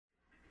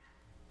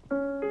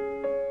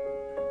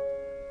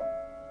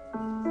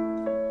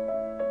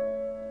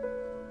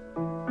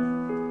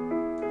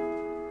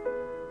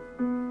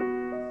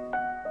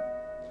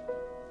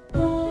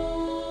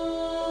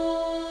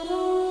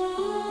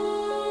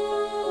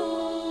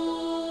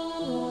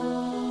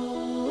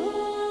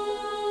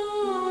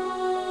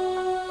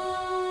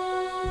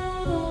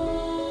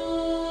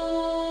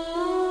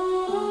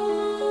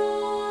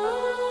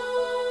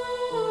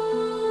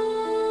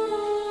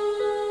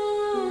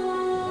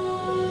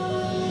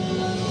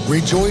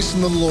Rejoice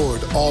in the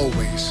Lord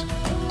always.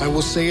 I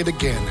will say it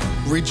again,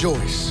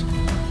 rejoice.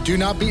 Do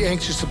not be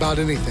anxious about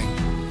anything,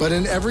 but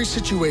in every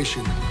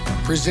situation,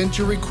 present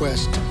your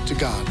request to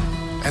God.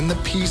 And the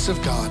peace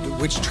of God,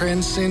 which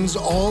transcends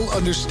all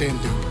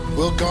understanding,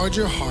 will guard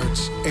your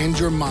hearts and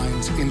your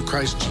minds in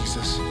Christ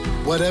Jesus.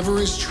 Whatever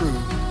is true,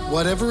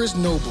 whatever is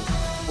noble,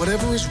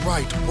 whatever is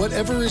right,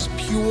 whatever is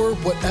pure,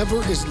 whatever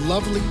is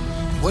lovely,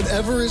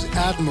 whatever is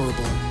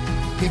admirable,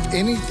 if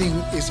anything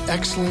is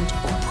excellent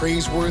or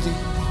praiseworthy,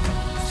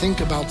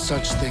 think about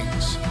such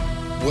things.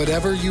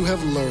 Whatever you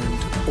have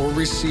learned or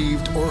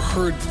received or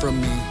heard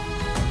from me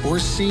or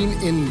seen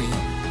in me,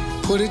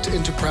 put it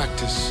into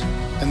practice,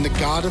 and the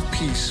God of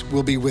peace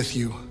will be with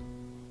you.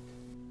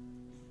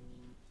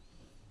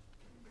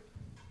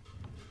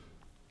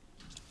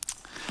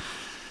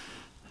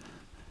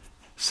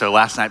 So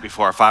last night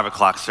before our 5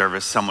 o'clock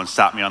service, someone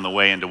stopped me on the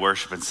way into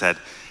worship and said,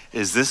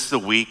 "Is this the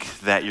week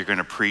that you're going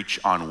to preach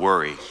on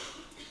worry?"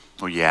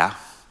 Well, yeah. He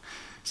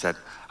said,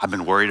 "I've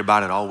been worried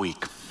about it all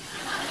week."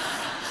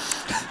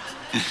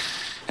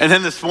 And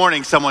then this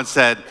morning, someone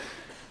said,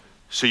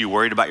 "So you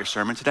worried about your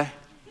sermon today?"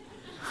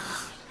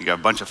 You got a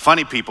bunch of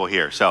funny people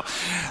here. So,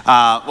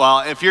 well,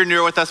 if you're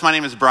new with us, my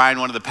name is Brian,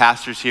 one of the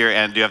pastors here,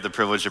 and do have the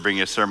privilege to bring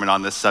you a sermon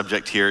on this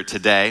subject here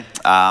today.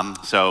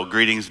 So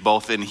greetings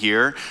both in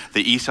here,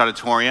 the East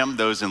Auditorium,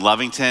 those in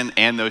Lovington,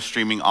 and those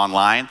streaming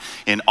online.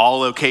 In all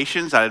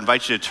locations, I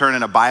invite you to turn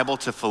in a Bible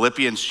to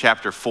Philippians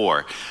chapter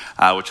 4,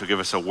 which will give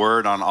us a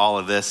word on all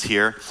of this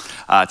here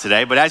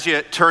today. But as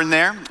you turn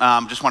there,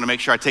 just want to make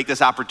sure I take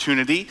this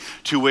opportunity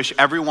to wish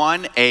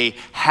everyone a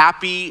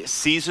happy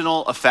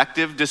seasonal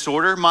affective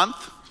disorder month,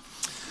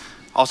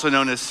 also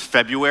known as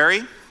February.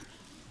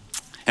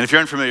 And if you're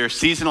unfamiliar,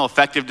 seasonal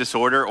affective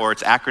disorder, or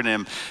its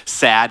acronym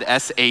SAD,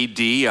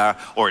 S-A-D,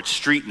 or its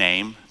street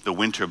name, the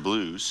winter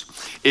blues,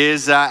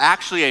 is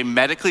actually a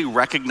medically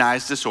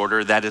recognized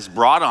disorder that is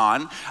brought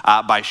on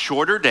by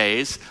shorter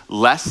days,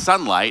 less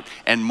sunlight,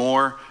 and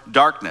more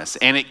darkness.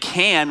 And it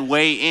can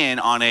weigh in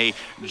on a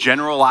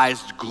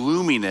generalized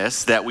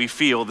gloominess that we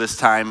feel this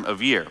time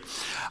of year.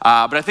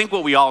 But I think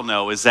what we all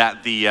know is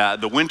that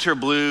the winter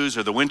blues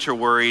or the winter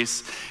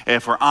worries,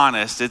 if we're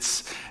honest,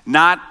 it's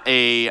not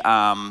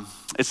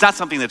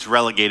something that's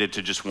relegated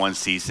to just one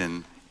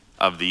season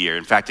of the year.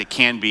 In fact, it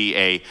can be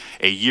a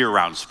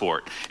year-round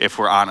sport, if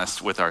we're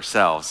honest with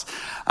ourselves.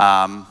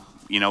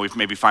 We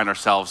maybe find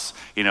ourselves,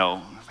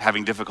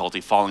 having difficulty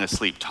falling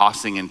asleep,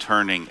 tossing and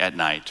turning at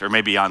night. Or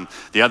maybe on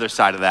the other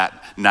side of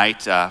that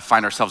night,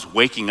 find ourselves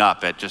waking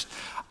up at just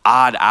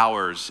odd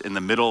hours in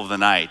the middle of the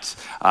night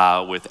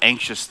with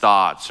anxious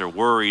thoughts or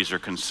worries or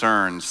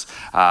concerns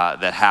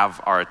that have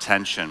our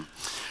attention.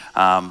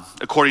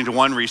 According to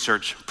one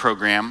research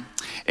program,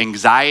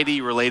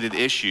 anxiety-related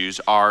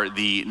issues are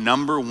the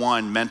number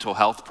one mental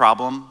health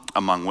problem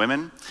among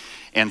women,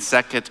 and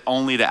second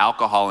only to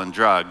alcohol and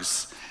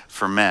drugs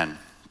for men.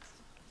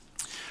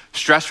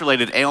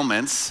 Stress-related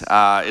ailments,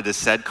 it is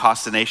said,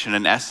 cost the nation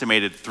an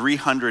estimated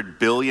 $300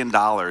 billion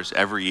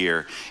every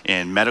year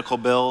in medical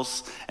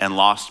bills and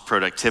lost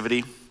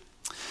productivity.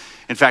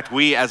 In fact,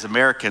 we as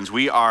Americans,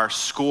 we are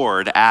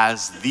scored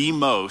as the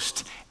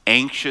most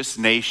anxious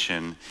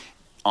nation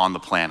on the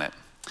planet.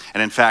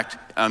 And in fact,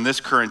 on this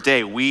current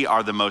day, we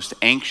are the most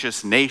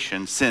anxious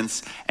nation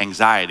since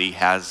anxiety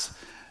has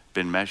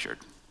been measured.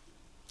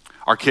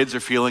 Our kids are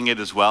feeling it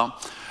as well.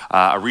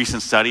 A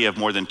recent study of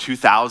more than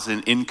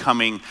 2,000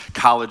 incoming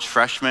college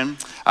freshmen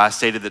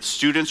stated that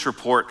students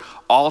report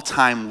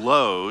all-time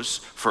lows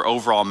for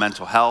overall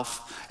mental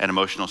health and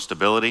emotional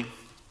stability.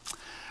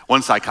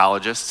 One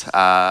psychologist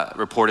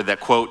reported that,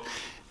 quote,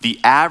 "The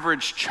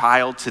average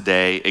child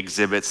today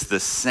exhibits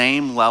the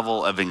same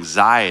level of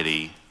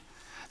anxiety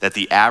that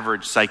the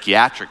average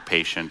psychiatric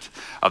patient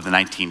of the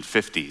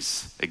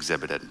 1950s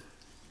exhibited."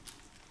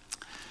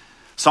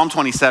 Psalm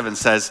 27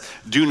 says,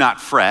 "Do not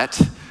fret,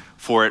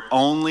 for it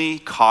only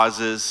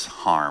causes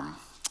harm."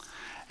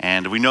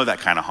 And we know that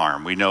kind of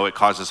harm. We know it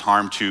causes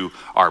harm to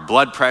our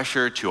blood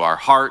pressure, to our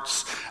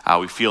hearts.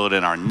 We feel it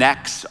in our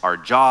necks, our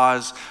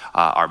jaws,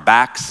 our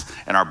backs,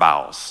 and our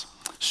bowels.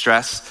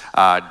 Stress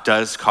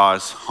does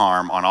cause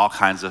harm on all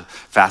kinds of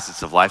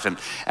facets of life. And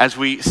as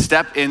we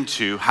step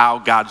into how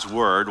God's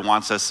word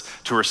wants us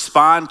to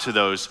respond to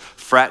those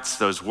frets,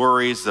 those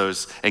worries,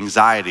 those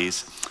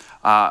anxieties,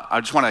 I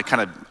just want to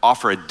kind of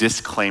offer a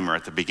disclaimer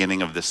at the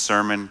beginning of this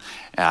sermon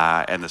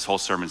and this whole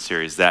sermon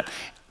series that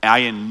I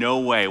in no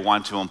way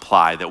want to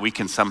imply that we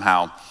can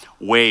somehow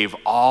wave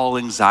all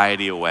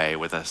anxiety away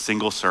with a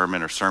single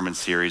sermon or sermon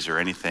series or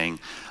anything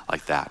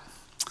like that.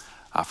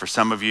 For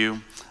some of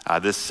you,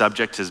 this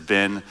subject has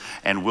been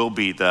and will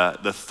be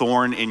the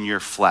thorn in your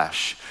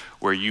flesh,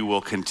 where you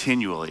will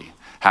continually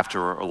have to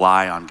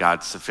rely on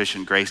God's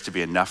sufficient grace to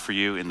be enough for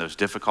you in those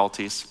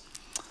difficulties.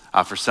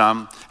 For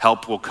some,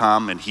 help will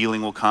come and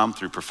healing will come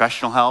through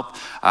professional help,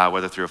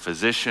 whether through a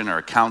physician or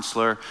a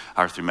counselor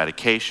or through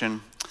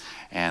medication.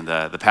 And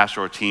the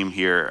pastoral team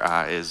here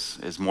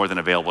is more than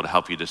available to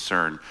help you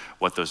discern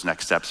what those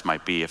next steps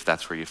might be if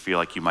that's where you feel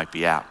like you might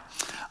be at.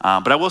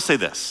 But I will say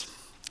this,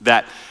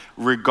 that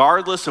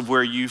regardless of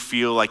where you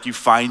feel like you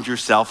find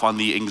yourself on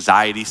the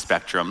anxiety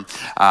spectrum,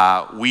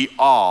 we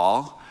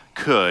all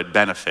could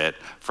benefit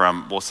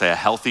from, we'll say, a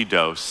healthy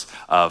dose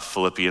of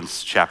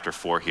Philippians chapter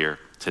 4 here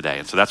today.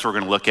 And so that's what we're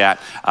going to look at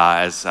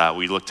as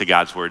we look to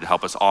God's word to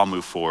help us all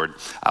move forward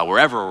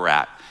wherever we're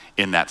at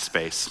in that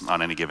space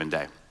on any given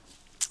day.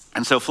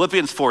 And so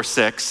Philippians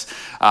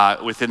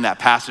 4:6, within that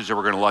passage that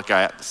we're going to look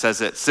at,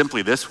 says it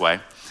simply this way.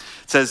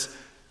 It says,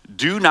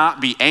 do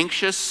not be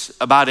anxious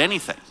about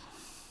anything.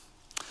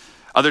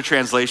 Other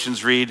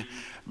translations read,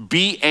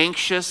 be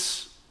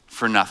anxious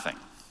for nothing.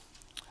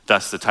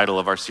 Thus the title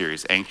of our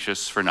series,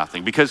 Anxious for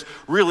Nothing, because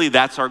really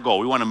that's our goal.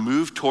 We want to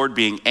move toward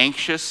being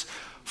anxious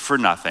for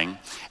nothing.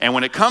 And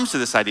when it comes to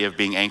this idea of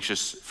being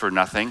anxious for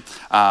nothing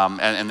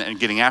and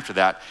getting after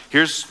that,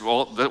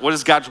 what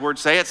does God's word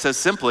say? It says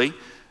simply,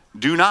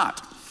 do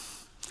not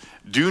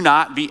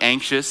be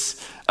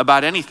anxious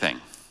about anything.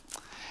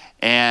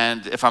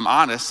 And if I'm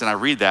honest and I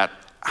read that,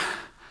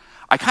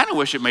 I kind of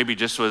wish it maybe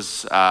just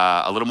was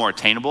a little more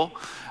attainable,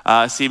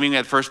 seeming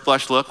at first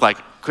blush look. Like,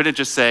 could it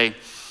just say,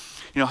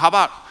 how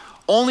about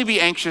only be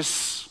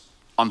anxious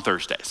on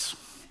Thursdays?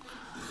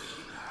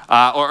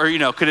 Or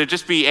could it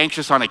just be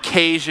anxious on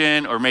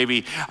occasion, or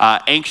maybe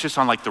anxious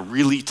on like the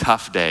really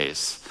tough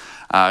days?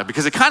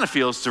 Because it kind of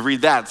feels to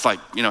read that, it's like,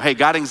 hey,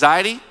 got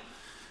anxiety?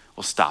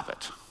 Well, stop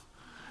it.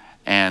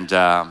 And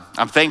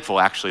I'm thankful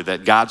actually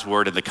that God's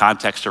word and the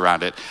context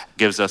around it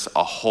gives us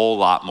a whole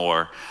lot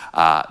more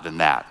than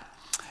that.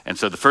 And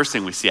so the first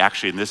thing we see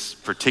actually in this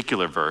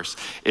particular verse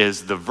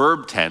is the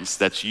verb tense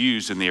that's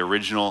used in the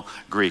original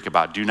Greek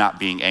about do not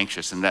being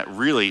anxious. And that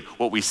really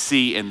what we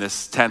see in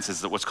this tense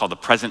is what's called the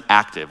present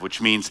active,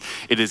 which means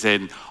it is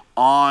an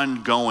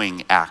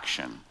ongoing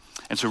action.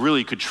 And so really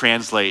you could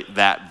translate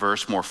that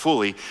verse more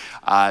fully.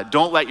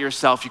 Don't let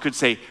yourself, you could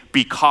say,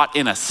 be caught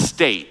in a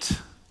state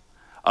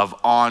of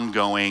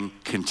ongoing,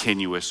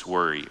 continuous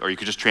worry. Or you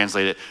could just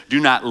translate it, do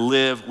not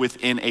live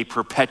within a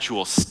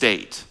perpetual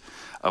state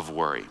of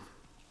worry.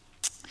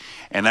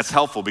 And that's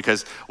helpful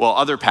because,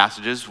 other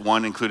passages,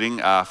 one including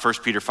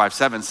 1 Peter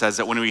 5:7 says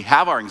that when we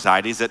have our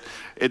anxieties, that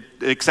it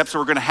accepts that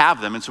we're going to have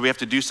them, and so we have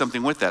to do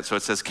something with that. So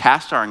it says,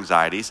 cast our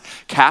anxieties,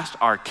 cast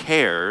our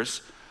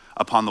cares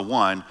upon the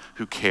one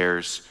who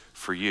cares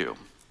for you.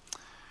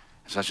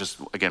 So that's just,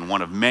 again,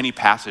 one of many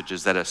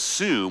passages that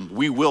assume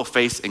we will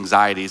face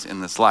anxieties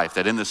in this life,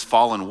 that in this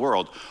fallen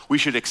world, we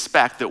should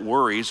expect that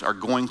worries are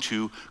going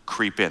to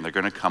creep in. They're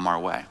going to come our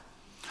way.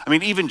 I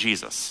mean, even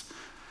Jesus,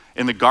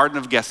 in the Garden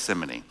of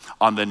Gethsemane,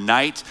 on the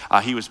night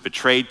he was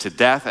betrayed to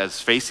death as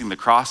facing the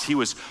cross, he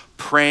was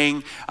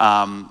praying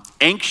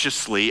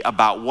anxiously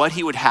about what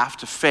he would have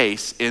to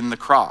face in the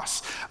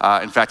cross.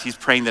 In fact, he's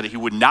praying that he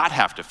would not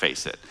have to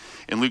face it.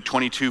 In Luke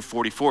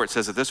 22:44, it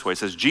says it this way. It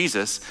says,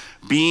 Jesus,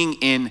 being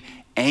in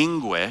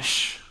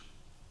anguish,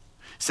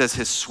 says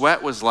his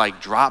sweat was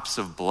like drops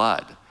of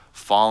blood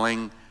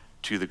falling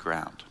to the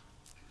ground.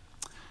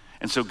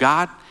 And so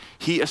God,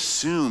 he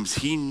assumes,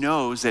 he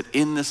knows that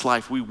in this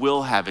life we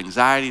will have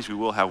anxieties, we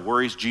will have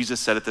worries.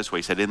 Jesus said it this way.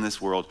 He said, in this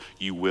world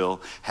you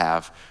will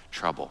have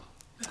trouble.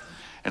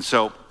 And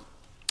so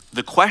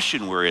the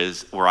question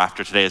we're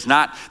after today is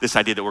not this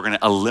idea that we're going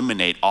to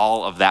eliminate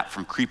all of that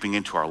from creeping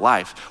into our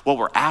life. What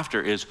we're after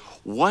is,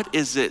 what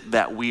is it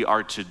that we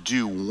are to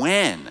do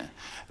when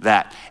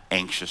that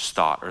anxious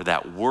thought or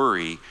that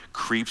worry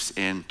creeps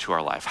into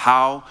our life?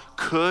 How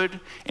could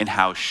and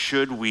how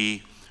should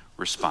we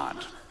respond?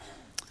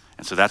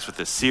 And so that's what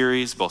this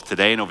series, both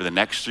today and over the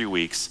next 3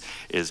 weeks,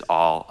 is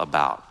all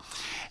about.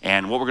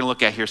 And what we're going to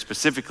look at here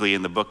specifically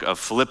in the book of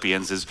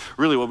Philippians is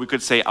really what we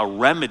could say a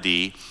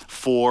remedy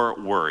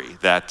for worry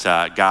that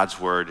God's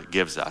word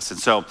gives us. And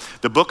so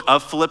the book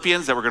of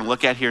Philippians that we're going to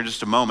look at here in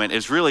just a moment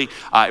is really,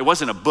 it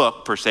wasn't a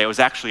book per se, it was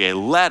actually a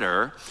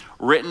letter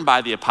written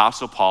by the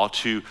Apostle Paul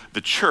to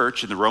the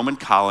church in the Roman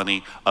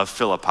colony of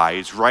Philippi.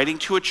 He's writing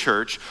to a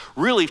church,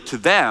 really to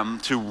them,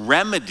 to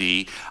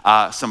remedy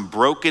some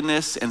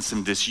brokenness and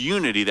some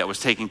disunity that was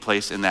taking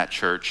place in that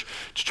church,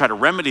 to try to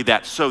remedy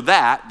that so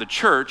that the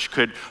church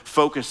could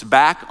focus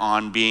back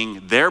on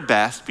being their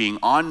best, being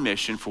on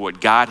mission for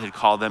what God had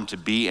called them to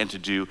be and to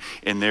do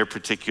in their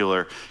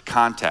particular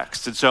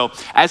context. And so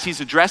as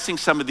he's addressing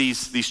some of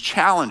these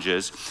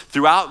challenges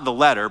throughout the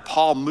letter,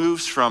 Paul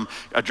moves from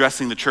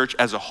addressing the church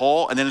as a whole,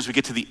 and then as we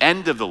get to the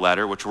end of the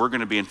letter, which we're going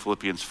to be in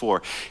Philippians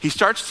 4, he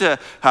starts to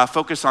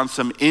focus on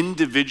some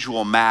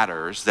individual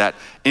matters that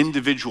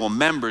individual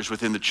members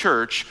within the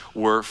church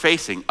were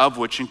facing, of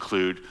which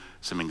include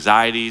some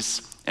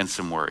anxieties and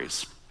some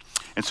worries.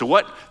 And so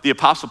what the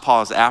Apostle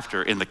Paul is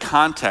after in the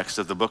context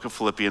of the book of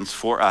Philippians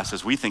for us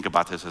as we think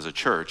about this as a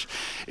church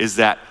is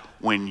that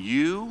when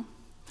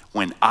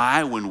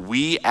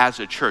we as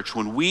a church,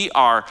 when we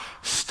are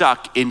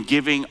stuck in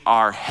giving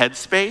our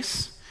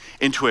headspace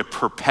into a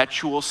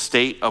perpetual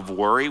state of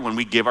worry, when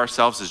we give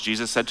ourselves, as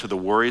Jesus said, to the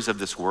worries of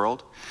this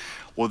world,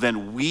 well,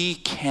 then we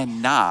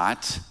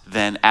cannot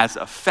then as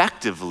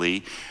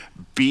effectively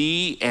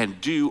be and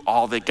do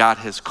all that God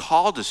has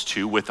called us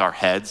to with our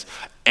heads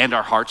and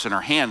our hearts and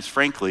our hands,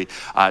 frankly,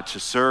 to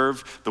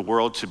serve the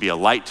world, to be a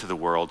light to the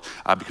world,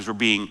 because we're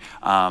being,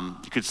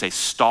 you could say,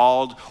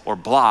 stalled or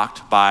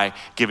blocked by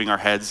giving our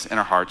heads and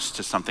our hearts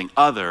to something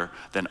other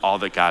than all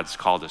that God's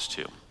called us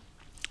to.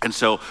 And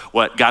so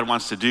what God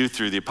wants to do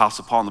through the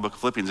Apostle Paul in the book of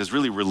Philippians is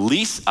really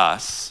release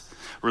us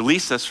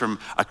from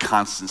a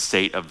constant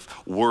state of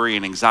worry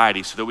and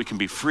anxiety so that we can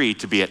be free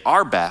to be at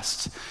our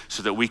best,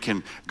 so that we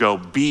can go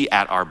be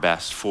at our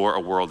best for a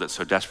world that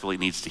so desperately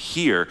needs to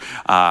hear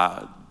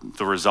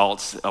the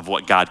results of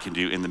what God can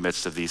do in the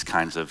midst of these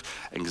kinds of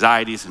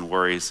anxieties and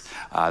worries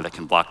that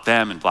can block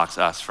them and blocks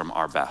us from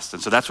our best.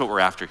 And so that's what we're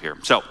after here.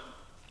 So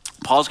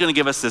Paul's going to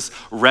give us this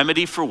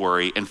remedy for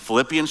worry in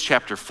Philippians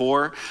chapter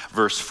 4,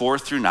 verse 4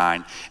 through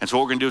 9. And so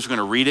what we're going to do is we're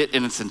going to read it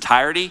in its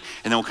entirety,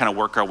 and then we'll kind of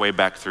work our way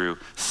back through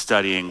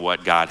studying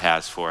what God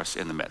has for us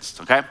in the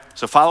midst, okay?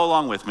 So follow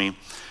along with me.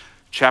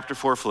 Chapter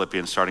 4,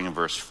 Philippians, starting in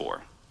verse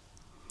 4.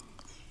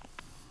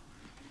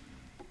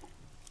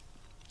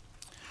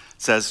 It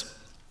says,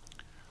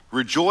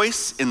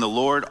 "Rejoice in the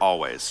Lord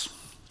always."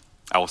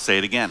 I will say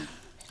it again.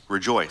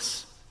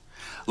 Rejoice.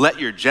 "Let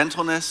your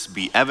gentleness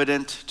be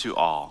evident to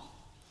all.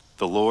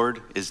 The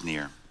Lord is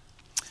near.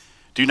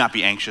 Do not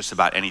be anxious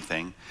about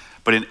anything,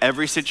 but in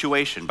every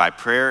situation, by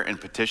prayer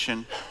and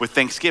petition, with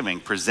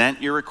thanksgiving,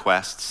 present your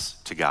requests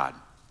to God.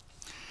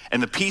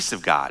 And the peace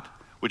of God,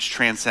 which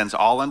transcends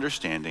all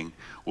understanding,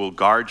 will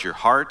guard your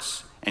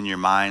hearts and your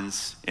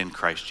minds in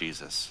Christ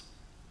Jesus.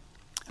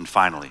 And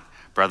finally,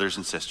 brothers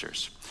and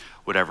sisters,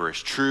 whatever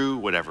is true,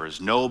 whatever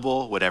is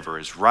noble, whatever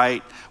is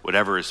right,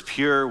 whatever is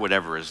pure,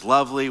 whatever is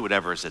lovely,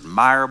 whatever is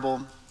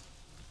admirable,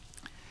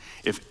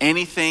 if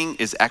anything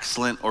is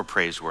excellent or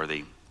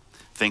praiseworthy,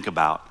 think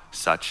about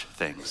such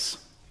things.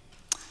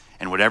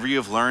 And whatever you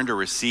have learned or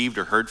received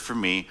or heard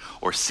from me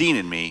or seen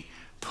in me,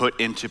 put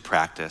into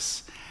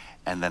practice,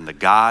 and then the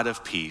God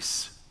of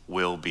peace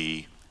will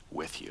be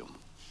with you."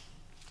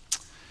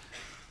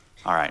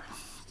 All right.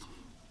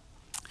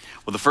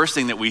 Well, the first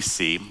thing that we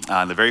see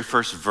in the very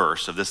first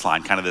verse of this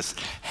line, kind of this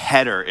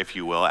header, if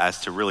you will,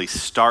 as to really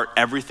start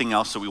everything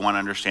else that we want to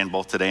understand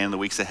both today and the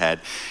weeks ahead,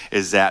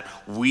 is that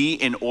we,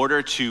 in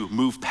order to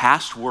move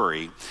past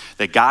worry,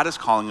 that God is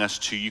calling us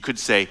to, you could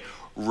say,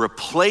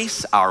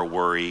 replace our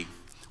worry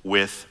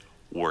with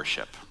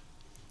worship.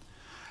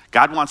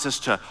 God wants us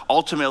to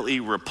ultimately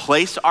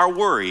replace our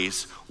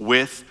worries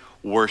with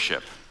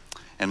worship.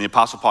 And the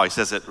Apostle Paul, he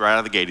says it right out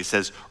of the gate. He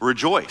says,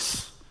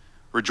 "Rejoice.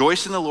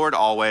 Rejoice in the Lord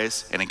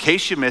always." And in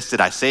case you missed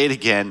it, I say it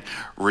again,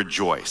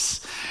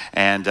 rejoice.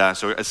 And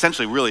so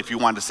essentially, really, if you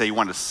wanted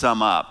to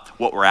sum up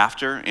what we're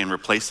after in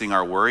replacing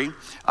our worry,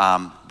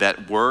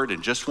 that word,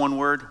 in just one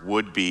word,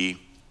 would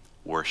be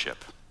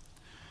worship.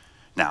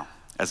 Now,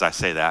 as I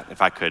say that,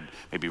 if I could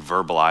maybe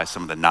verbalize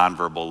some of the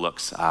nonverbal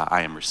looks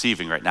I am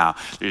receiving right now,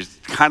 there's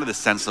kind of the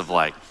sense of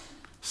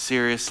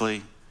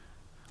seriously,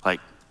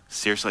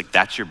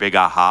 that's your big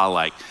aha,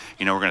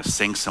 we're going to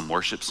sing some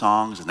worship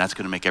songs and that's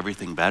going to make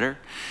everything better?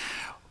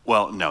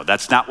 Well, no,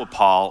 that's not what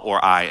Paul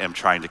or I am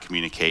trying to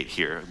communicate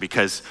here,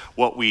 because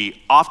what we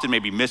often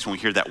maybe miss when we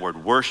hear that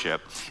word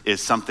worship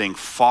is something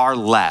far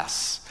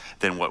less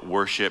than what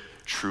worship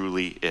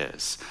truly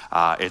is.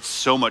 It's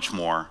so much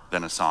more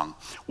than a song.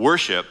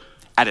 Worship,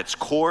 at its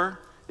core,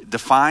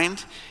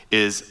 defined,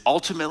 is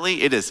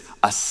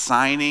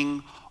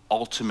assigning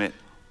ultimate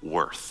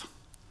worth.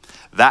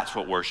 That's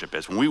what worship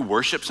is. When we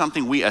worship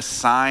something, we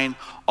assign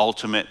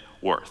ultimate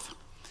worth.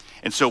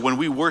 And so when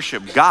we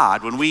worship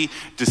God, when we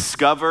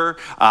discover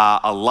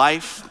a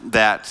life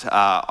that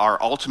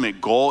our ultimate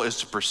goal is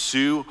to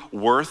pursue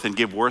worth and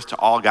give worth to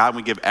all God,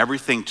 we give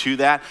everything to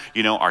that,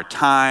 our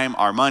time,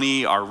 our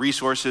money, our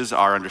resources,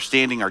 our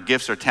understanding, our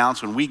gifts, our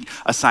talents, when we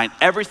assign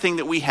everything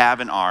that we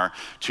have and are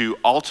to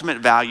ultimate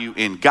value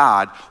in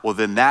God, well,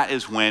 then that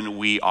is when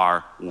we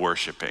are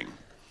worshiping.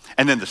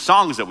 And then the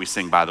songs that we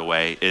sing, by the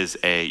way, is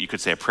you could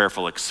say a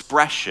prayerful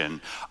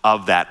expression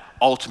of that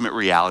ultimate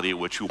reality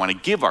which we want to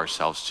give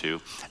ourselves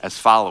to as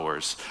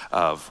followers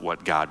of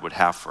what God would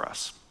have for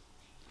us.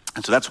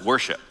 And so that's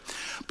worship.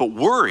 But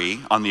worry,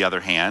 on the other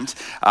hand,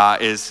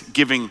 is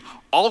giving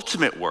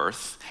ultimate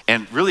worth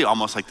and really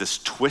almost like this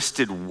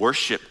twisted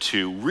worship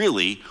to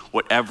really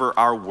whatever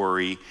our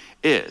worry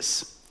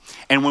is.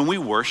 And when we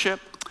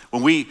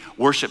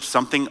worship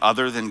something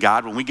other than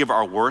God, when we give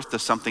our worth to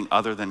something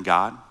other than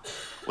God,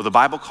 well, the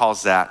Bible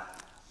calls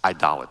that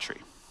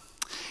idolatry,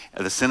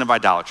 the sin of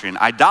idolatry. And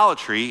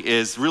idolatry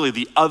is really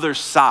the other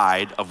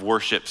side of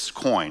worship's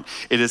coin.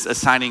 It is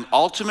assigning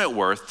ultimate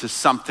worth to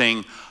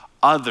something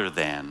other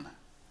than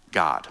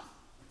God.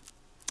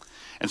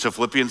 And so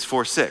Philippians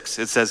 4:6,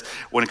 it says,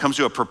 when it comes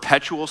to a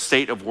perpetual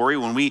state of worry,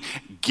 when we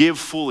give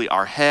fully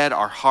our head,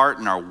 our heart,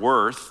 and our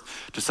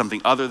worth to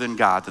something other than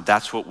God,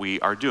 that's what we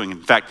are doing.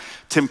 In fact,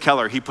 Tim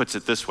Keller, he puts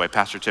it this way,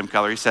 Pastor Tim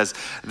Keller, he says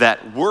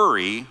that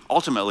worry,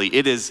 ultimately,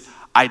 it is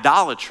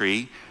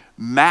idolatry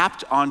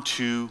mapped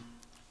onto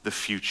the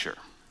future.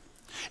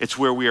 It's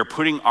where we are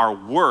putting our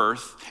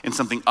worth in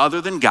something other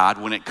than God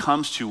when it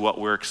comes to what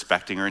we're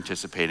expecting or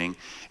anticipating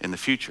in the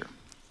future.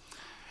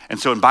 And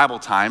so in Bible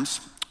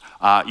times,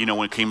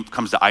 when it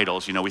comes to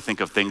idols, we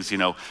think of things,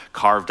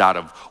 carved out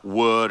of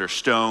wood or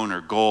stone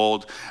or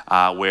gold,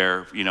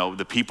 where,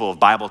 the people of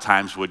Bible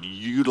times would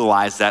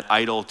utilize that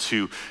idol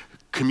to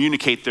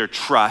communicate their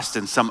trust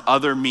in some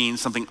other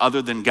means, something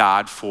other than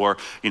God for,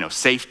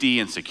 safety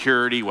and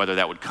security, whether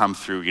that would come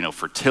through,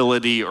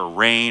 fertility or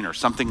rain or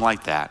something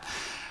like that.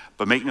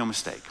 But make no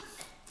mistake,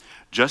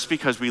 just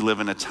because we live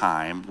in a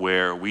time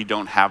where we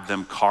don't have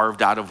them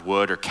carved out of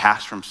wood or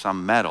cast from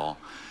some metal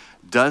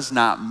does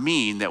not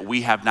mean that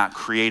we have not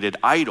created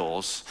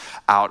idols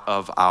out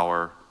of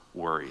our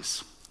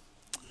worries.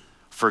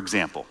 For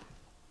example,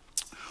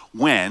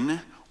 when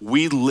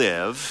we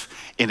live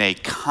in a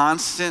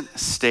constant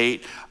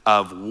state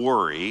of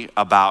worry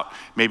about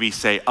maybe,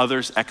 say,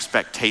 others'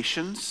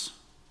 expectations,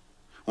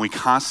 when we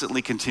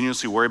constantly,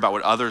 continuously worry about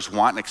what others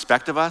want and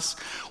expect of us,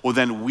 well,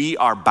 then we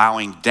are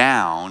bowing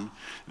down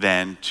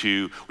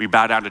we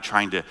bow down to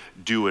trying to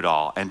do it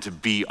all and to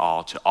be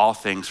all, to all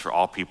things for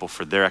all people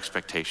for their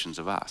expectations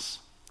of us.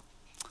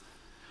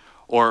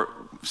 Or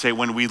say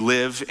when we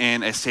live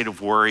in a state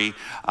of worry,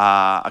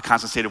 a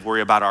constant state of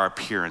worry about our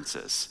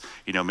appearances.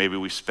 Maybe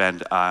we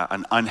spend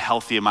an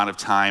unhealthy amount of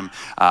time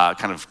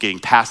kind of getting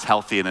past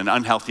healthy and an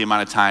unhealthy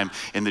amount of time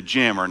in the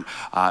gym, or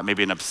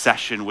maybe an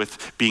obsession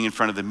with being in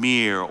front of the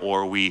mirror,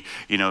 or we,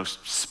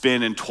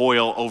 spin and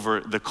toil over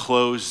the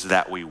clothes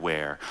that we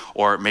wear,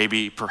 or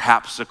maybe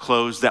perhaps the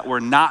clothes that we're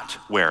not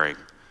wearing.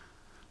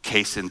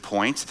 Case in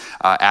point,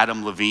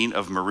 Adam Levine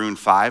of Maroon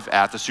 5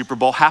 at the Super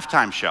Bowl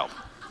halftime show.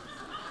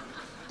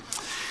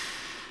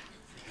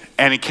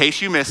 And in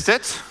case you missed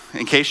it,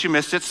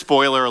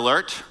 spoiler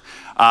alert,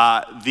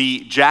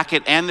 the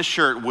jacket and the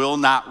shirt will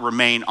not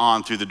remain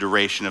on through the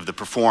duration of the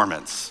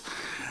performance.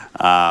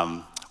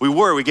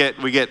 We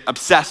get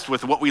obsessed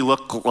with what we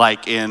look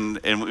like in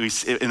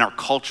our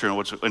culture,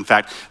 which, in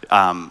fact,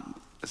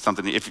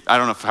 something. I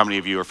don't know how many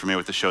of you are familiar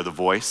with the show The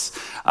Voice,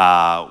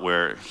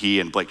 where he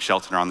and Blake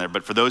Shelton are on there.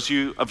 But for those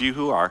of you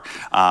who are,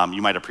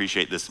 you might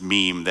appreciate this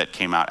meme that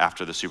came out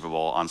after the Super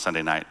Bowl on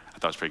Sunday night. I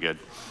thought it was pretty good.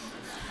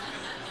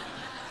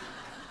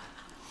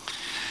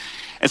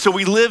 And so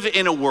we live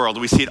in a world,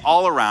 we see it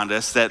all around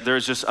us, that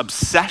there's just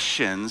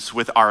obsessions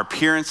with our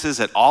appearances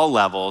at all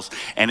levels,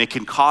 and it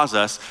can cause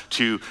us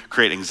to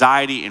create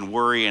anxiety and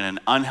worry and an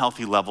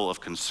unhealthy level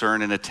of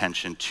concern and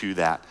attention to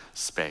that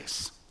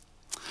space.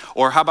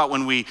 Or how about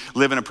when we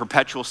live in a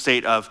perpetual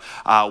state of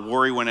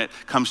worry when it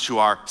comes to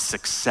our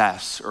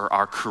success or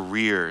our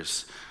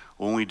careers?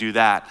 When we do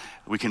that,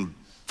 we can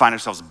find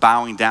ourselves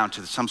bowing down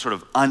to some sort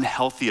of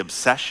unhealthy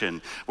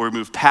obsession where we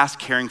move past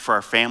caring for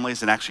our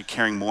families and actually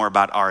caring more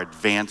about our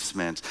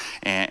advancement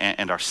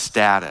and our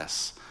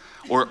status.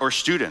 Or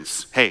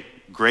students, hey,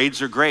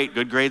 grades are great,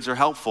 good grades are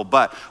helpful,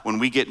 but when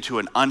we get into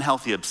an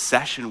unhealthy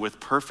obsession with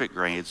perfect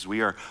grades,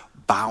 we are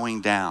bowing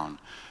down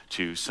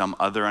to some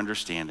other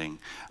understanding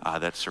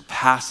that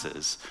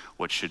surpasses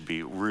what should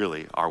be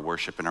really our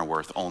worship and our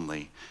worth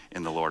only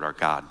in the Lord our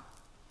God.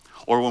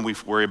 Or when we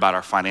worry about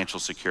our financial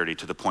security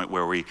to the point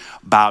where we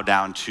bow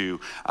down to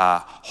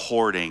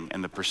hoarding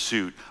and the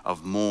pursuit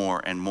of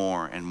more and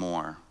more and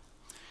more.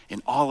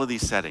 In all of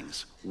these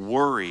settings,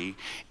 worry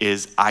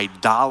is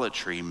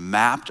idolatry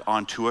mapped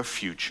onto a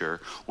future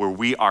where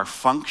we are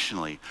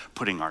functionally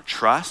putting our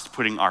trust,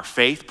 putting our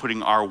faith,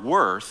 putting our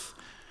worth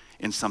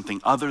in something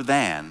other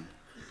than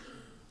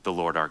the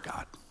Lord our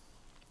God.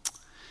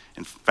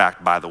 In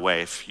fact, by the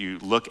way, if you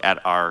look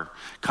at our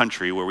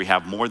country where we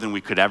have more than we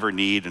could ever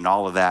need and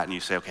all of that, and you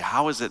say, okay,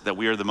 how is it that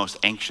we are the most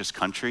anxious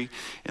country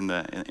in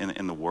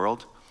the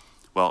world?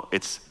 Well,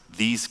 it's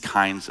these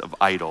kinds of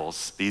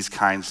idols, these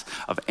kinds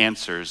of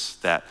answers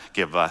that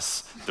give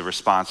us the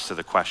response to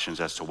the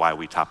questions as to why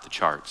we top the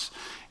charts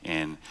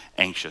in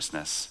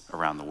anxiousness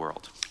around the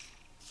world.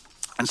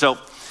 And so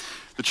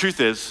the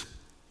truth is,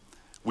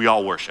 we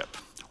all worship.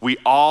 We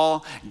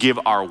all give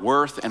our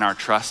worth and our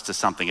trust to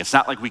something. It's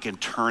not like we can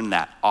turn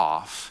that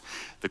off.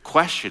 The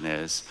question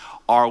is,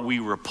 are we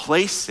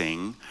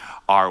replacing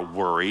our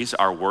worries,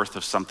 our worth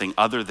of something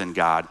other than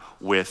God,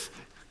 with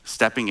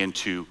stepping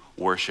into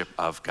worship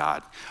of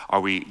God?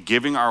 Are we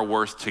giving our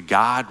worth to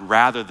God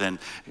rather than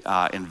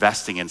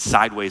investing in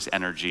sideways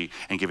energy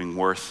and giving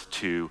worth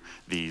to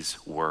these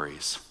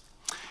worries?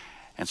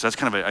 And so that's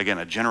kind of,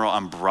 a general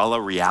umbrella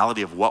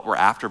reality of what we're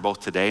after both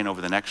today and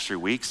over the next 3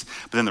 weeks.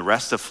 But then the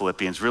rest of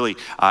Philippians really,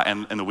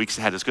 and the weeks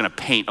ahead, is going to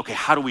paint, okay,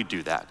 how do we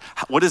do that?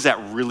 What does that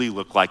really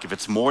look like? If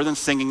it's more than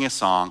singing a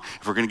song,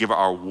 if we're going to give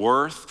our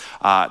worth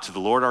to the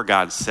Lord our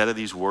God instead of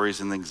these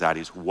worries and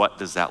anxieties, what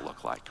does that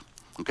look like?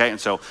 Okay, and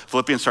so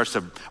Philippians starts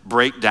to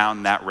break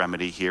down that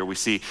remedy here. We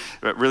see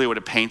really what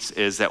it paints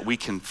is that we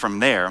can, from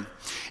there,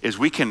 is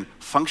we can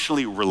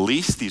functionally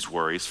release these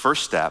worries.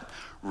 First step,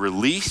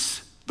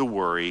 release the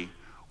worry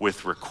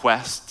with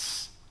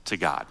requests to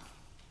God.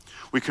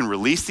 We can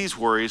release these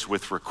worries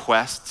with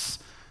requests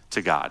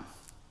to God.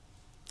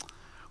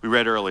 We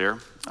read earlier,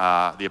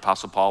 the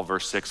Apostle Paul,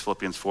 verse 6,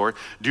 Philippians 4,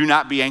 do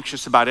not be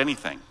anxious about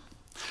anything.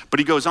 But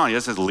he goes on, he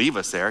doesn't leave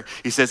us there.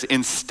 He says,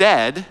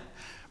 instead,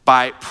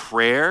 by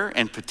prayer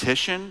and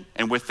petition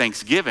and with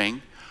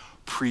thanksgiving,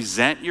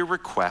 present your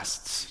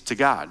requests to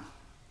God.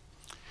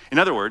 In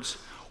other words,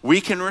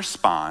 we can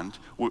respond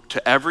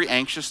to every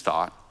anxious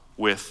thought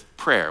with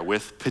prayer,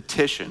 with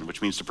petition,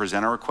 which means to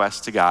present our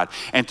requests to God,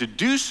 and to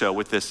do so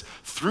with this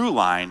through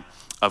line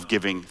of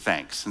giving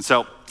thanks. And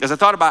so, as I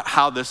thought about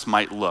how this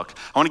might look,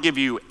 I want to give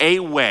you a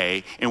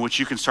way in which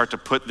you can start to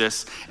put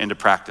this into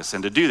practice.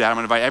 And to do that, I'm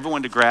going to invite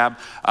everyone to grab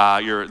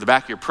the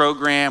back of your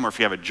program, or if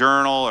you have a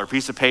journal or a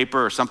piece of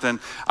paper or something,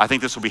 I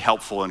think this will be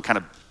helpful in kind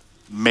of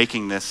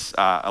making this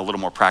a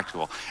little more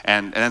practical,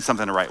 and then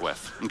something to write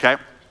with, okay?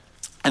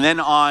 And then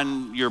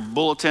on your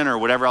bulletin or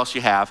whatever else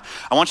you have,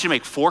 I want you to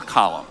make 4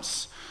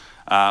 columns.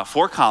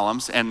 4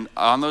 columns, and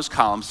on those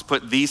columns,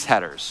 put these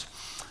headers.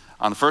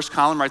 On the first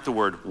column, write the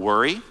word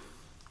worry.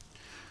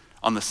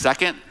 On the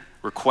second,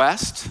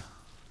 request.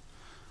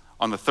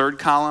 On the third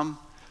column,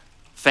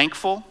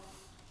 thankful.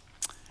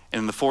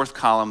 And in the fourth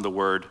column, the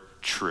word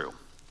true.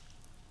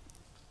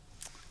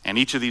 And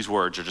each of these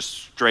words are just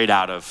straight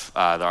out of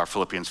our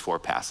Philippians 4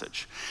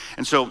 passage.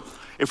 And so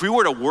if we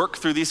were to work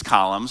through these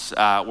columns,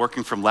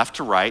 working from left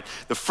to right,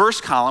 the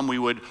first column, we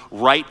would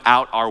write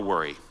out our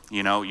worry.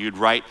 You know, you'd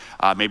write,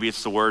 maybe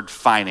it's the word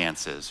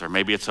finances, or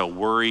maybe it's a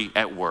worry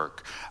at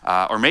work,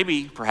 or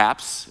maybe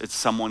perhaps it's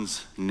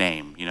someone's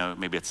name. You know,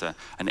 maybe it's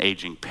an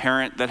aging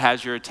parent that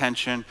has your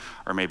attention,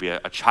 or maybe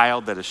a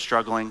child that is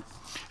struggling.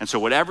 And so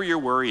whatever your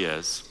worry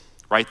is,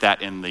 write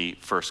that in the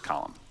first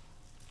column.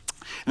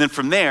 And then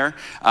from there,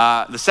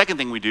 the second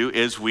thing we do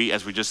is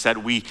as we just said,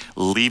 we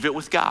leave it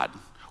with God.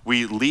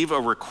 We leave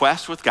a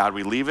request with God.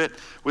 We leave it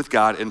with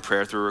God in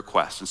prayer through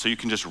request. And so you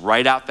can just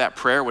write out that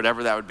prayer,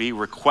 whatever that would be,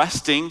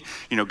 requesting,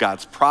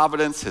 God's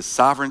providence, his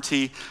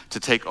sovereignty to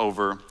take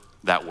over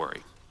that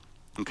worry,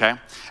 okay?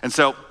 And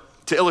so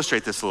to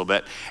illustrate this a little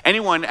bit,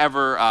 anyone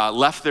ever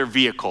left their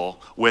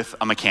vehicle with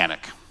a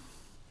mechanic?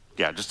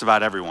 Yeah, just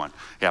about everyone.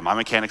 Yeah, my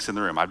mechanic's in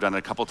the room. I've done it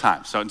a couple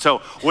times.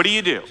 So what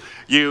do?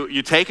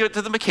 You take it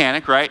to the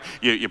mechanic, right?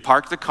 You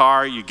park the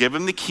car, you give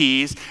him the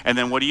keys, and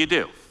then what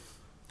do?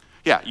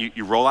 Yeah,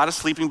 you roll out a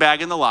sleeping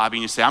bag in the lobby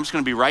and you say, I'm just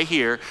gonna be right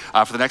here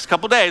for the next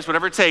couple days,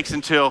 whatever it takes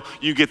until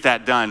you get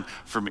that done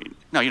for me.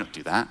 No, you don't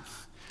do that.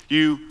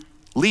 You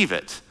leave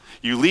it.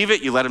 You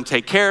let him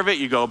take care of it,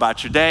 you go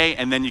about your day,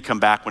 and then you come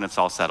back when it's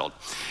all settled.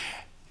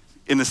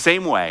 In the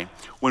same way,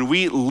 when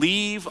we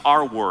leave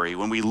our worry,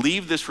 when we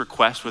leave this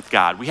request with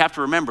God, we have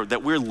to remember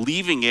that we're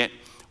leaving it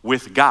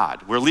with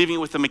God. We're leaving it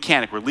with the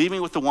mechanic. We're leaving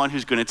it with the one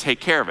who's going to take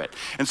care of it.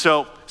 And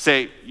so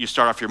say you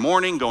start off your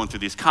morning going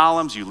through these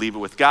columns, you leave it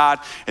with God,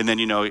 and then,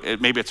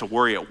 maybe it's a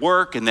worry at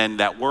work, and then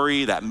that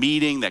worry, that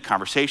meeting, that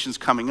conversation's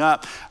coming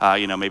up,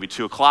 maybe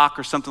 2:00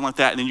 or something like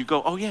that, and then you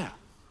go, oh yeah,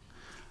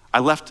 I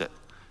left it.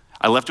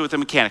 I left it with the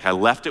mechanic. I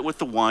left it with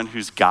the one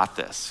who's got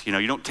this.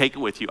 You don't take it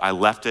with you. I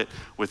left it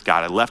with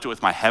God. I left it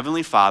with my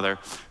Heavenly Father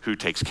who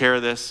takes care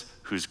of this,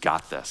 who's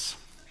got this.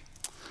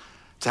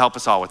 To help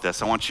us all with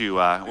this, I want you,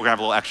 we're gonna have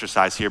a little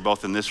exercise here,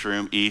 both in this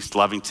room, East,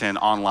 Lovington,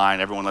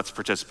 online, everyone let's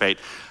participate.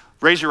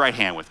 Raise your right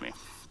hand with me,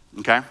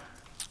 okay?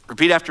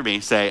 Repeat after me,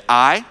 say,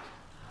 I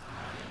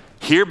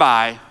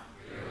hereby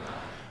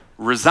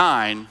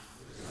resign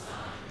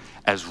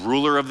as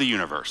ruler of the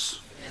universe.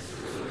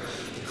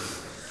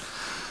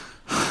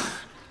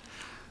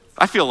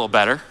 I feel a little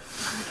better.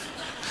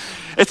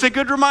 It's a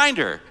good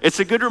reminder.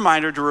 It's a good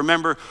reminder to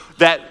remember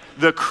that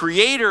the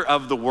creator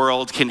of the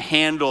world can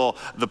handle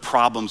the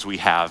problems we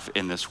have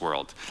in this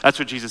world. That's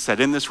what Jesus said.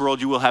 In this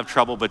world you will have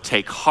trouble, but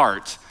take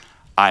heart,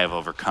 I have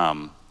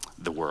overcome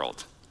the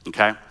world,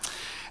 okay?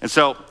 And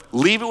so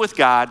leave it with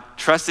God,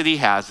 trust that he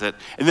has it,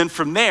 and then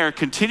from there,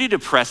 continue to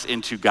press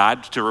into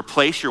God to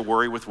replace your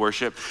worry with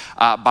worship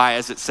by,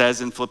 as it says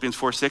in Philippians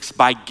 4:6,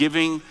 by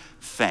giving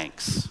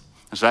thanks.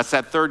 And so that's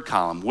that third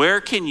column. Where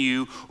can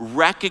you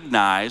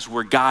recognize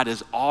where God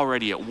is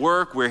already at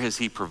work? Where has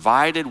he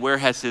provided? Where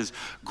has his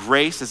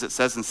grace, as it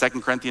says in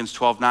 2 Corinthians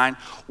 12:9,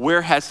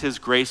 where has his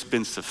grace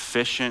been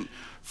sufficient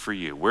for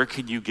you? Where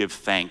can you give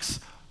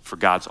thanks for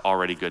God's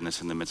already goodness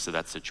in the midst of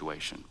that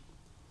situation?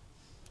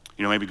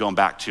 Maybe going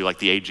back to like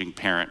the aging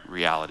parent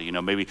reality,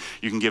 maybe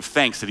you can give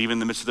thanks that even in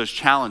the midst of those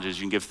challenges,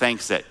 you can give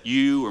thanks that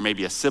you or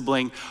maybe a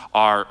sibling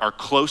are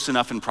close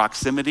enough in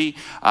proximity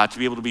to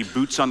be able to be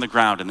boots on the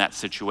ground in that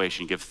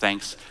situation. Give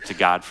thanks to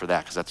God for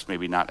that, because that's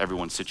maybe not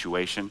everyone's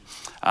situation.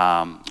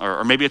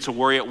 Or maybe it's a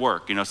worry at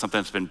work, something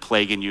that's been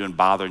plaguing you and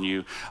bothering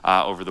you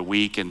over the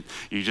week, and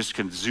you just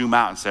can zoom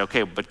out and say,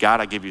 okay, but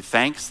God, I give you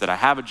thanks that I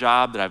have a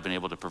job, that I've been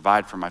able to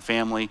provide for my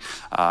family,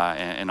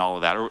 and all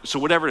of that. So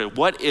whatever it is,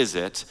 what is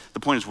it?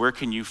 The point is, where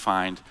can you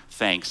find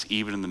thanks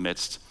even in the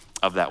midst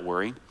of that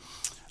worry?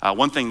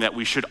 One thing that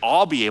we should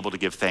all be able to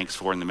give thanks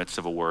for in the midst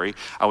of a worry,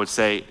 I would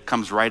say,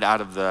 comes right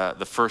out of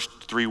the first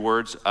 3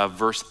 words of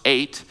verse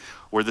 8,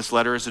 where this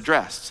letter is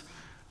addressed.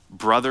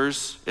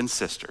 Brothers and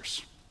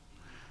sisters.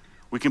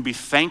 We can be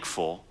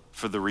thankful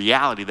for the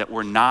reality that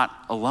we're not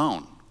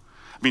alone.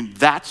 I mean,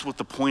 that's what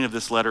the point of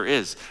this letter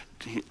is.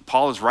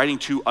 Paul is writing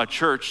to a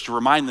church to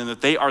remind them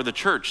that they are the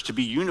church, to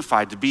be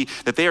unified,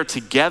 that they are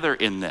together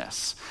in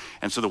this.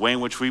 And so the way in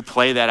which we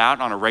play that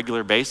out on a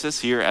regular basis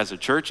here as a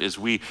church is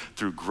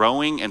through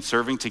growing and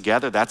serving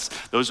together,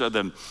 those are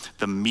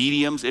the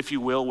mediums, if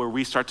you will, where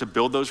we start to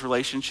build those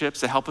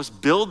relationships that help us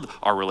build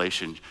our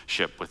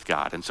relationship with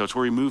God. And so it's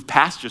where we move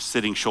past just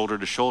sitting shoulder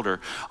to shoulder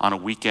on a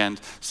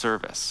weekend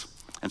service.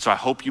 And so I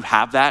hope you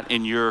have that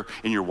in your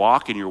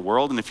walk, in your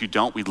world. And if you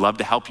don't, we'd love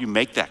to help you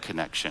make that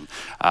connection.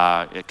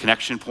 A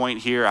connection point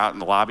here out in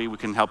the lobby, we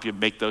can help you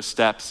make those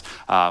steps.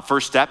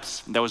 First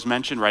Steps that was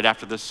mentioned right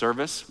after this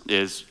service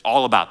is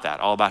all about that,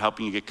 all about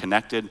helping you get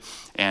connected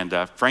and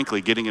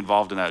frankly, getting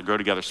involved in a Grow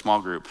Together small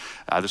group.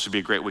 This would be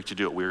a great week to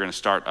do it. We're going to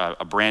start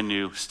a brand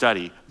new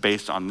study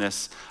based on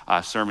this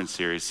sermon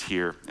series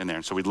here and there.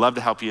 And so we'd love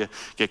to help you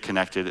get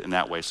connected in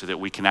that way so that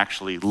we can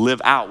actually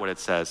live out what it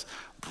says,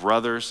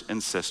 brothers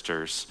and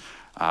sisters,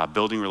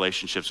 building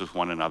relationships with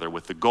one another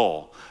with the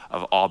goal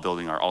of all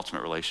building our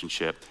ultimate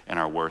relationship and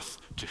our worth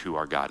to who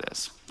our God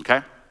is,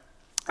 okay?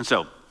 And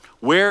so,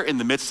 where in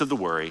the midst of the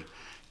worry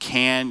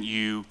can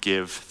you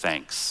give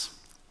thanks?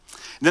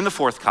 And then the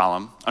fourth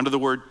column, under the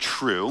word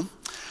true,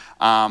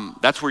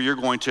 that's where you're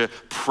going to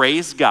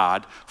praise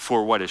God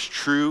for what is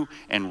true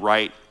and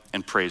right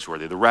and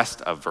praiseworthy. The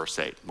rest of verse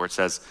 8, where it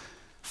says,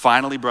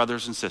 finally,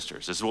 brothers and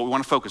sisters, this is what we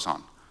want to focus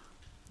on.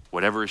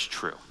 Whatever is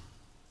true,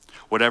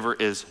 whatever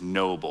is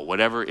noble,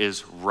 whatever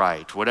is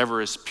right,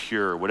 whatever is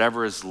pure,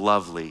 whatever is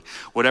lovely,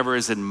 whatever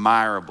is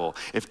admirable,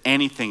 if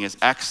anything is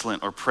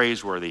excellent or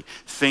praiseworthy,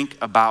 think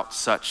about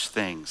such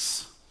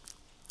things.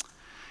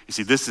 You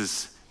see, this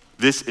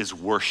is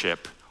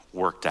worship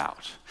worked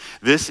out.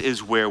 This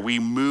is where we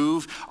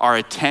move our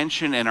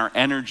attention and our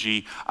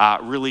energy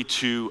really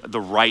to the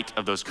right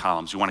of those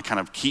columns. We want to kind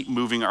of keep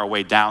moving our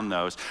way down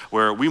those,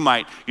 where we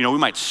might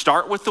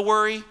start with the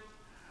worry,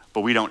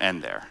 but we don't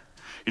end there.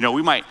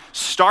 We might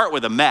start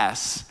with a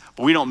mess,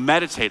 but we don't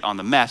meditate on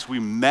the mess. We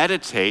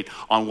meditate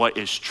on what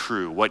is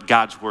true, what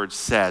God's word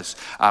says,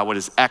 what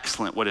is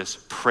excellent, what is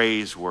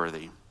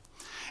praiseworthy.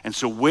 And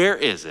so where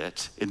is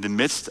it in the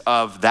midst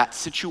of that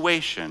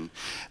situation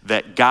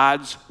that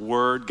God's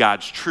word,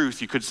 God's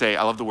truth, you could say,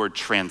 I love the word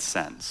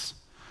transcends,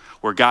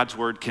 where God's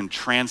word can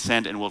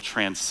transcend and will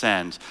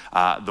transcend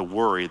the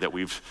worry that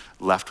we've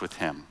left with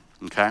him,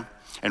 okay?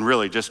 And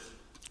really just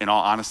in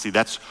all honesty,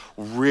 that's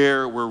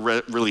where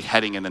we're really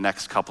heading in the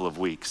next couple of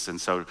weeks. And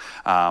so,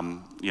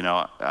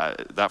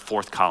 that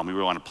fourth column, we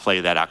really want to play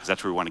that out because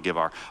that's where we want to give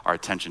our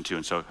attention to.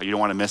 And so you don't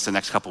want to miss the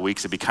next couple of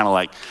weeks. It'd be kind of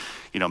like,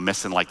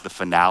 missing like the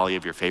finale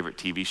of your favorite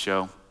TV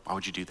show. Why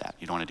would you do that?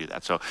 You don't want to do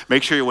that. So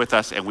make sure you're with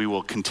us and we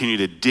will continue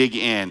to dig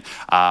in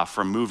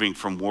from moving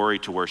from worry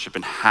to worship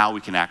and how we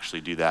can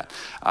actually do that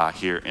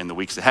here in the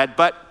weeks ahead.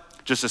 But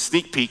just a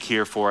sneak peek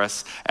here for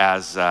us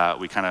as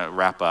we kind of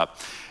wrap up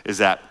is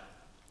that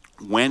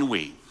when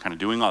we, kind of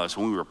doing all this,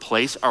 when we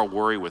replace our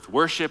worry with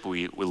worship,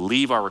 we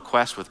leave our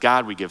request with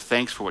God, we give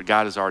thanks for what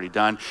God has already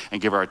done and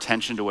give our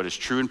attention to what is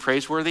true and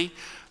praiseworthy,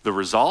 the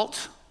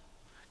result,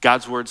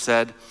 God's word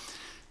says,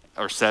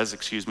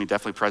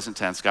 definitely present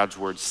tense, God's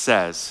word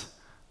says,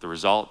 the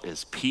result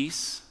is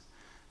peace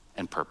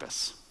and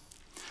purpose.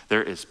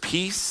 There is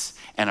peace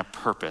and a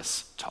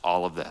purpose to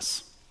all of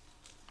this.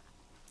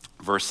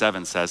 Verse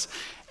 7 says,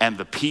 and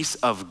the peace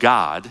of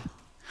God,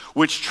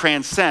 which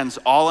transcends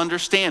all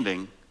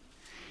understanding,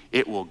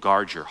 it will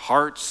guard your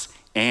hearts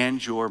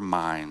and your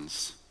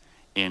minds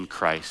in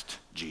Christ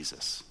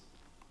Jesus.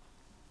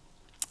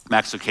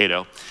 Max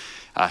Lucado,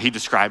 he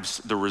describes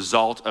the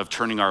result of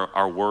turning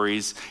our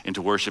worries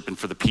into worship and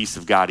for the peace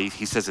of God.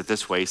 He says it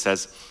this way. He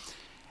says,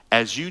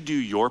 as you do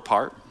your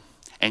part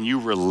and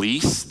you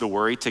release the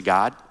worry to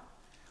God,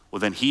 well,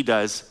 then he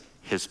does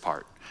his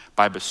part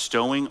by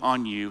bestowing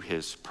on you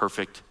his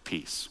perfect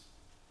peace.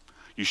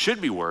 You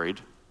should be worried,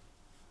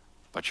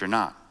 but you're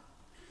not.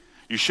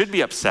 You should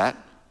be upset,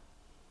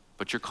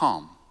 but you're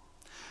calm.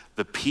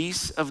 The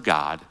peace of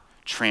God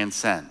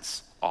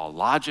transcends all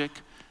logic,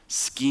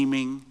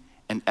 scheming,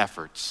 and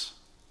efforts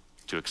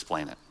to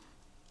explain it.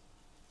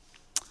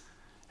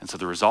 And so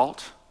the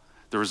result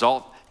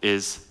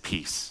is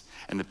peace.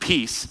 And the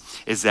peace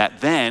is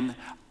that then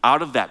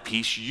out of that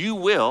peace, you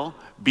will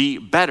be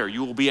better.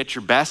 You will be at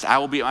your best. I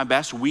will be at my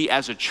best. We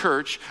as a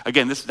church,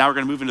 again, now we're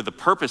going to move into the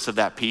purpose of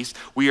that peace.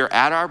 We are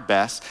at our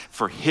best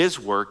for his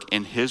work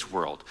in his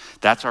world.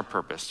 That's our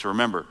purpose. To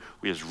remember,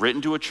 we have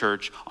written to a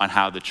church on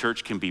how the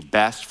church can be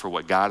best for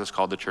what God has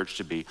called the church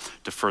to be,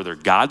 to further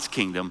God's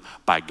kingdom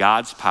by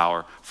God's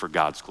power for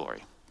God's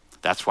glory.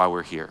 That's why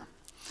we're here.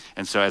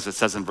 And so as it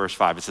says in verse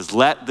 5, it says,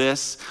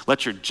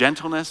 let your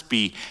gentleness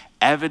be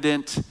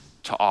evident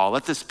to all.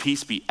 Let this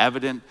peace be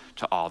evident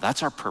to all.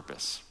 That's our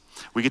purpose.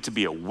 We get to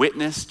be a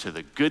witness to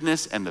the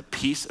goodness and the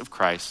peace of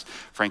Christ,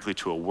 frankly,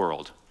 to a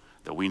world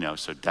that we know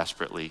so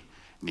desperately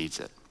needs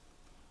it.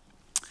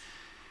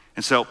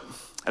 And so,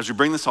 as we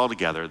bring this all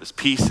together, this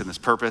peace and this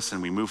purpose,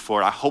 and we move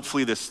forward,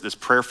 hopefully this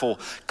prayerful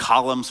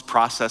columns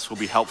process will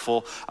be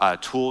helpful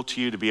tool to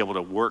you to be able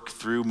to work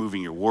through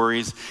moving your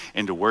worries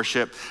into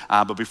worship.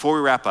 But before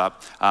we wrap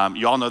up,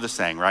 you all know the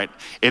saying, right?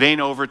 It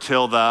ain't over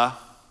till the...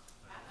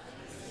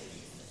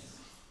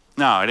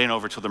 No, it ain't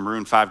over till the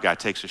Maroon 5 guy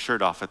takes his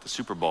shirt off at the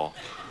Super Bowl.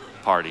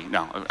 party.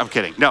 No, I'm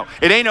kidding. No,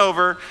 it ain't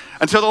over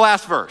until the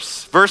last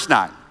verse, verse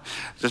 9.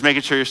 Just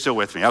making sure you're still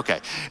with me. Okay.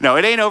 No,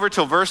 it ain't over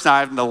till verse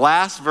 9. In the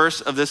last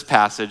verse of this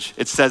passage,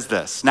 it says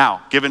this.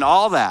 Now, given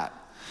all that,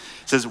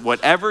 it says,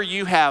 whatever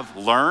you have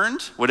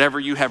learned, whatever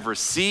you have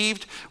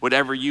received,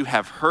 whatever you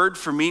have heard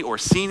from me or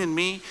seen in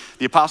me,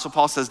 the Apostle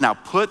Paul says, now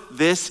put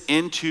this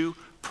into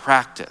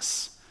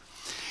practice.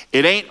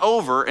 It ain't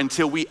over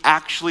until we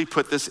actually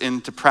put this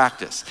into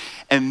practice.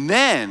 And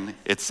then,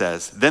 it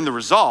says, then the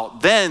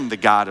result, then the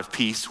God of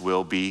peace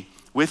will be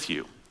with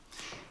you.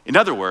 In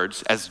other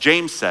words, as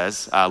James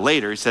says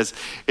later, he says,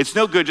 it's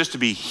no good just to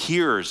be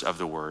hearers of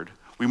the word.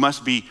 We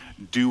must be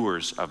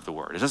doers of the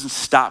word. It doesn't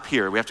stop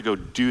here. We have to go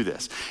do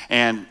this.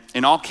 And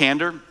in all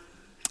candor,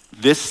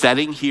 this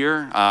setting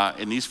here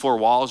in these four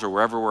walls or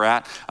wherever we're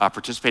at,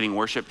 participating in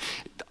worship,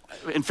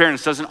 in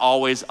fairness, doesn't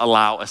always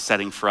allow a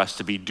setting for us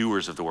to be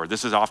doers of the word.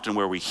 This is often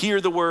where we hear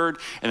the word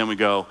and then we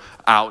go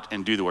out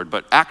and do the word.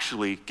 But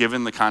actually,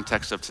 given the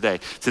context of today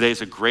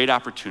is a great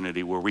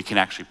opportunity where we can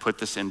actually put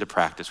this into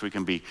practice. We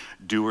can be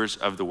doers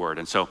of the word.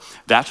 And so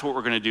that's what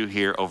we're going to do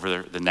here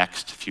over the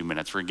next few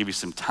minutes. We're going to give you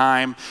some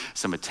time,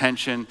 some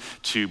attention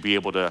to be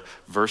able to,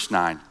 verse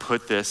 9,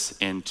 put this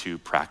into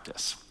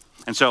practice.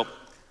 And so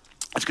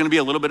it's going to be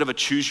a little bit of a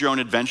choose your own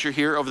adventure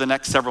here over the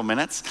next several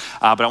minutes,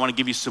 but I want to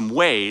give you some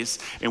ways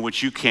in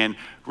which you can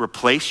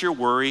replace your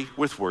worry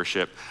with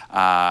worship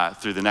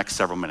through the next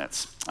several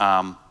minutes.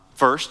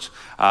 First,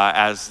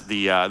 as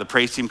the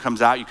praise team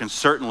comes out, you can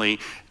certainly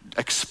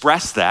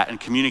express that and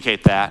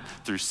communicate that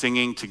through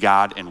singing to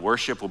God in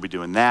worship. We'll be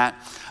doing that.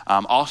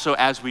 Also,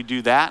 as we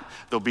do that,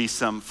 there'll be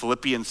some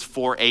Philippians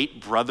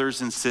 4:8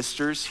 brothers and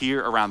sisters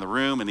here around the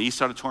room in the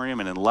East Auditorium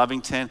and in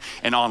Lovington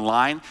and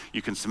online.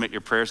 You can submit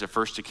your prayers at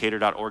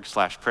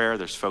firstdecatur.org/prayer.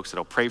 There's folks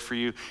that'll pray for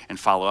you and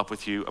follow up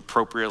with you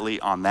appropriately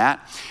on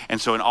that. And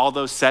so in all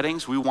those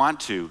settings, we want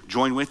to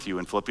join with you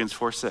in Philippians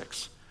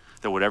 4:6,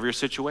 that whatever your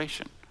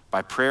situation,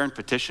 by prayer and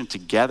petition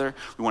together,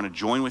 we want to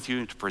join with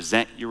you to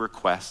present your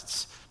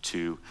requests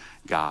to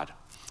God.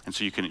 And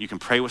so you can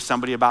pray with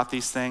somebody about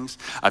these things.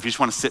 If you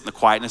just want to sit in the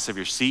quietness of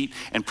your seat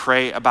and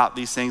pray about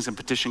these things and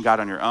petition God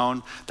on your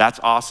own, that's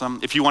awesome.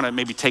 If you want to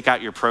maybe take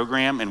out your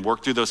program and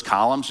work through those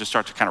columns, just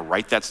start to kind of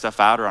write that stuff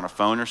out or on a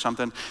phone or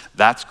something,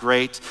 that's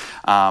great.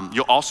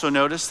 You'll also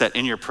notice that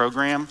in your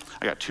program,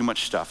 I got too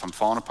much stuff. I'm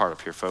falling apart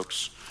up here,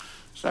 folks.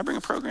 Should I bring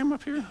a program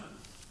up here?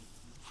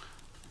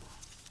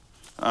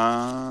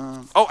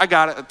 I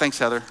got it. Thanks,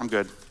 Heather. I'm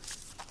good.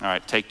 All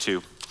right, take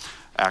two.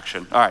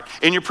 Action. All right,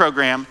 in your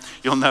program,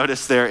 you'll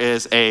notice there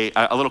is a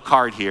little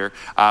card here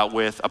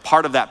with a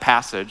part of that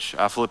passage,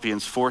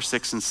 Philippians 4,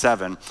 6, and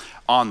 7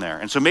 on there.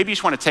 And so maybe you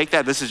just want to take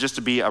that. This is just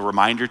to be a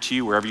reminder to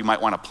you wherever you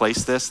might want to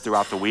place this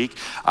throughout the week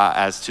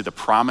as to the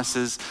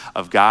promises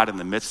of God in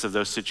the midst of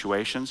those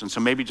situations. And so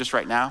maybe just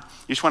right now,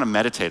 you just want to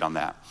meditate on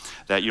that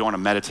you don't want to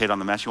meditate on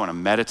the mess, you want to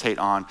meditate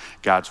on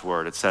God's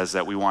word. It says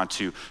that we want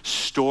to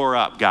store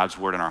up God's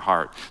word in our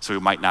heart so we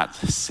might not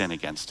sin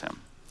against him.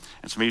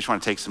 And so maybe you just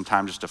want to take some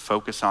time just to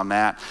focus on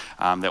that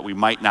we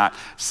might not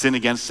sin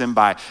against him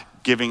by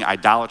giving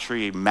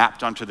idolatry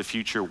mapped onto the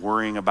future,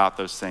 worrying about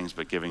those things,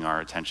 but giving our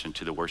attention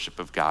to the worship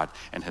of God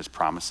and his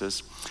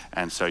promises.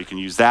 And so you can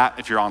use that.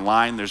 If you're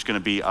online, there's going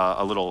to be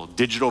a little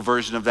digital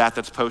version of that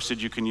that's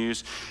posted you can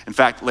use. In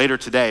fact, later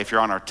today, if you're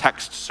on our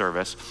text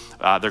service,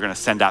 they're going to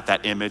send out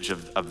that image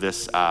of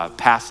this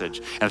passage.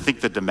 And I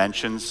think the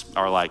dimensions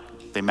are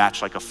they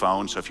match like a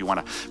phone. So if you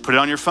want to put it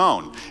on your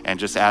phone and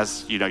just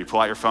as you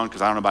pull out your phone,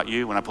 because I don't know about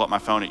you, when I pull out my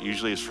phone, it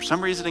usually is for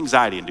some reason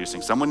anxiety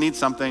inducing. Someone needs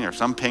something or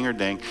some ping or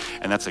ding,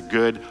 and that's a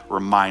good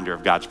reminder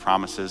of God's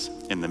promises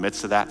in the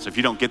midst of that. So if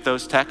you don't get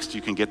those texts,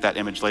 you can get that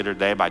image later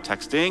today by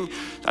texting.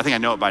 I think I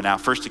know it by now,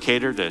 First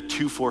Decatur to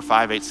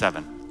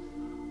 24587.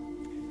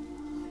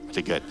 I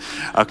did good.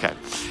 Okay.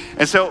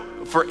 And so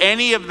for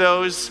any of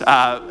those,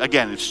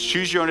 again, it's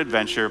choose your own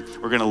adventure.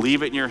 We're going to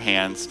leave it in your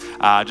hands.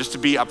 Just to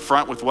be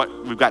upfront with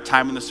what we've got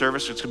time in the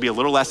service, it's going to be a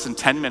little less than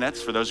 10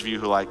 minutes for those of you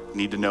who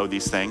need to know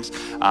these things.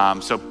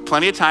 So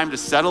plenty of time to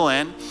settle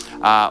in.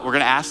 We're going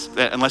to ask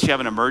that unless you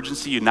have an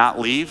emergency, you not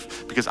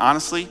leave, because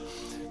honestly,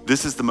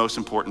 this is the most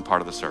important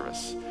part of the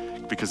service,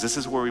 because this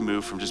is where we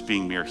move from just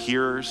being mere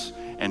hearers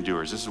and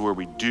doers. This is where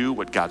we do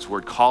what God's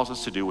word calls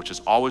us to do, which is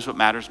always what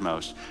matters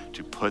most,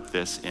 to put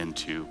this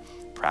into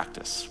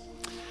practice.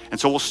 And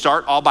so we'll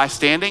start all by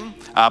standing,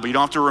 but you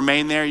don't have to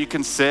remain there. You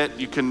can sit,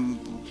 you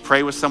can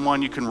pray with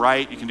someone, you can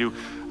write, you can do,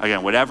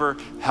 again, whatever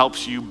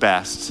helps you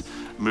best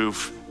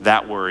move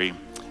that worry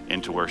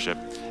into worship.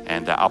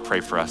 And I'll pray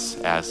for us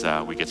as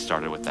we get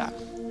started with that.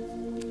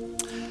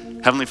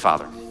 Heavenly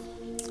Father,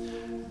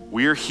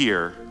 we are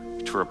here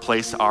to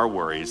replace our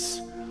worries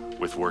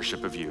with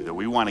worship of you, that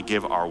we want to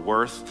give our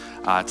worth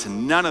to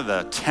none of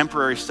the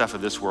temporary stuff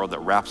of this world that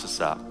wraps us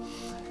up.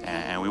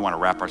 And we want to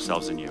wrap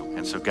ourselves in you.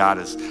 And so God,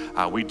 as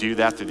we do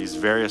that through these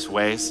various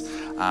ways,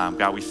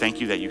 God, we thank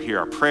you that you hear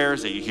our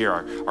prayers, that you hear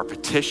our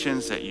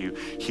petitions, that you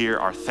hear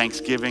our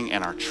thanksgiving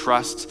and our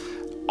trust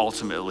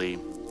ultimately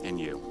in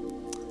you.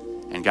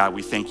 And God,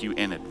 we thank you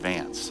in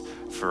advance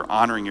for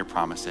honoring your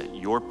promise that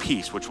your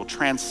peace, which will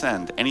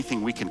transcend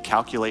anything we can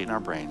calculate in our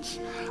brains,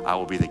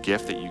 will be the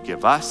gift that you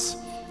give us.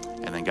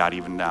 And then God,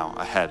 even now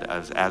ahead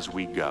as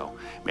we go,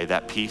 may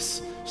that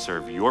peace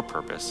serve your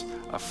purpose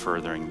of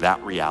furthering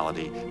that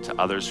reality to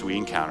others who we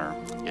encounter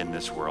in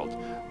this world.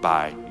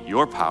 By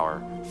your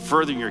power,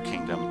 furthering your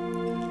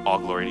kingdom, all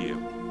glory to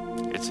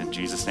you. It's in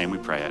Jesus' name we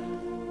pray it.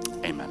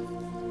 Amen.